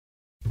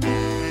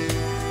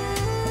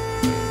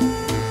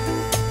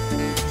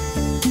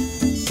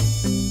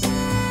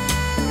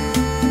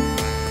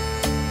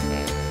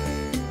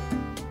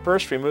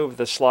First, remove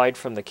the slide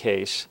from the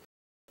case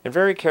and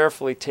very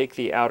carefully take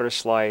the outer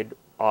slide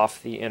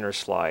off the inner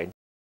slide.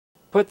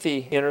 Put the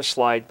inner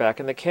slide back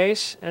in the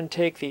case and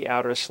take the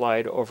outer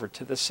slide over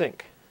to the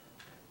sink.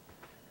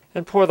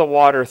 And pour the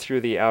water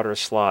through the outer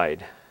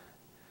slide.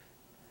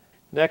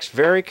 Next,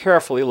 very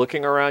carefully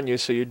looking around you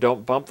so you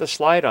don't bump the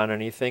slide on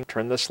anything,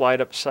 turn the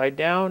slide upside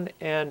down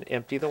and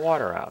empty the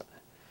water out.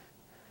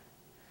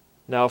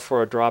 Now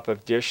for a drop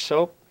of dish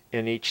soap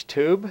in each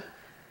tube.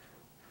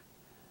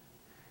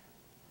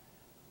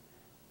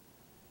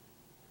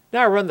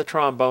 Now run the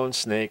trombone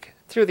snake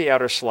through the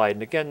outer slide,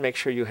 and again make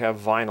sure you have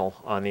vinyl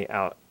on the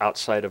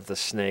outside of the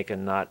snake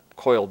and not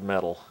coiled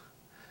metal.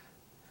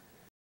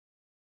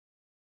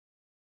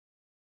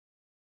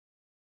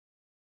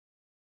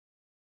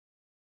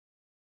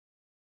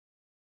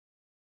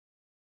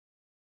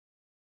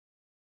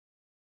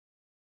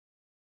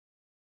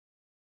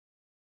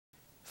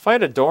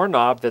 Find a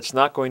doorknob that's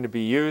not going to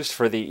be used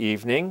for the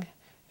evening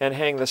and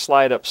hang the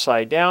slide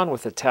upside down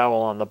with a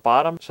towel on the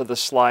bottom so the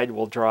slide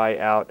will dry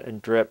out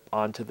and drip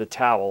onto the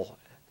towel.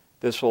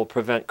 This will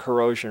prevent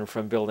corrosion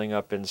from building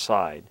up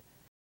inside.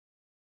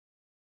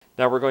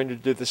 Now we're going to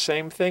do the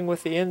same thing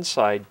with the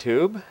inside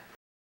tube.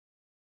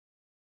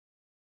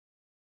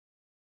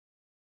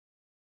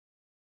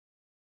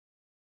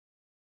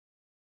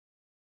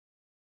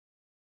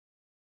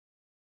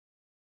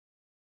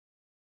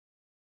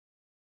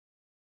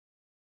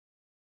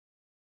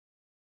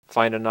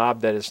 Find a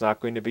knob that is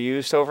not going to be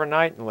used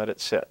overnight and let it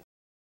sit.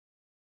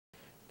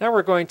 Now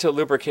we're going to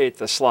lubricate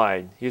the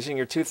slide. Using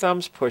your two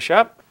thumbs, push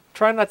up.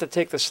 Try not to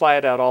take the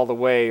slide out all the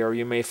way or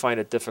you may find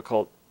it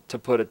difficult to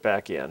put it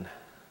back in.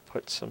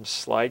 Put some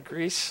slide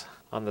grease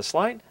on the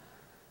slide.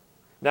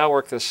 Now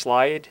work the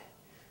slide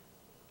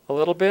a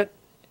little bit.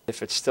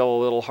 If it's still a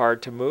little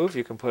hard to move,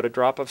 you can put a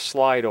drop of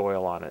slide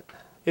oil on it.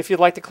 If you'd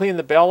like to clean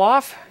the bell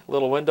off, a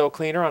little window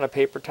cleaner on a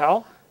paper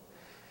towel.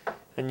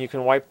 And you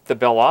can wipe the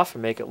bell off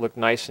and make it look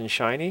nice and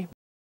shiny.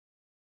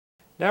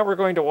 Now we're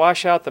going to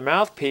wash out the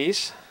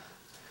mouthpiece,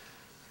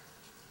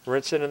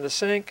 rinse it in the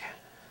sink,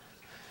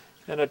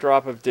 and a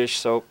drop of dish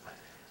soap,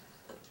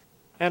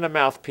 and a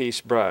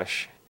mouthpiece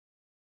brush.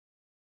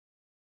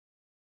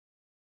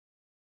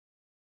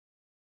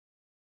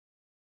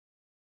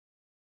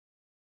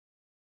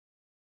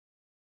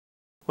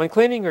 When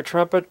cleaning your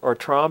trumpet or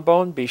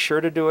trombone, be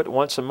sure to do it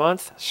once a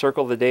month.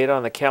 Circle the date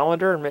on the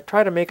calendar and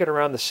try to make it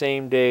around the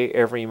same day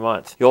every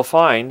month. You'll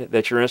find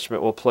that your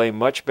instrument will play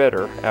much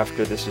better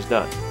after this is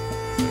done.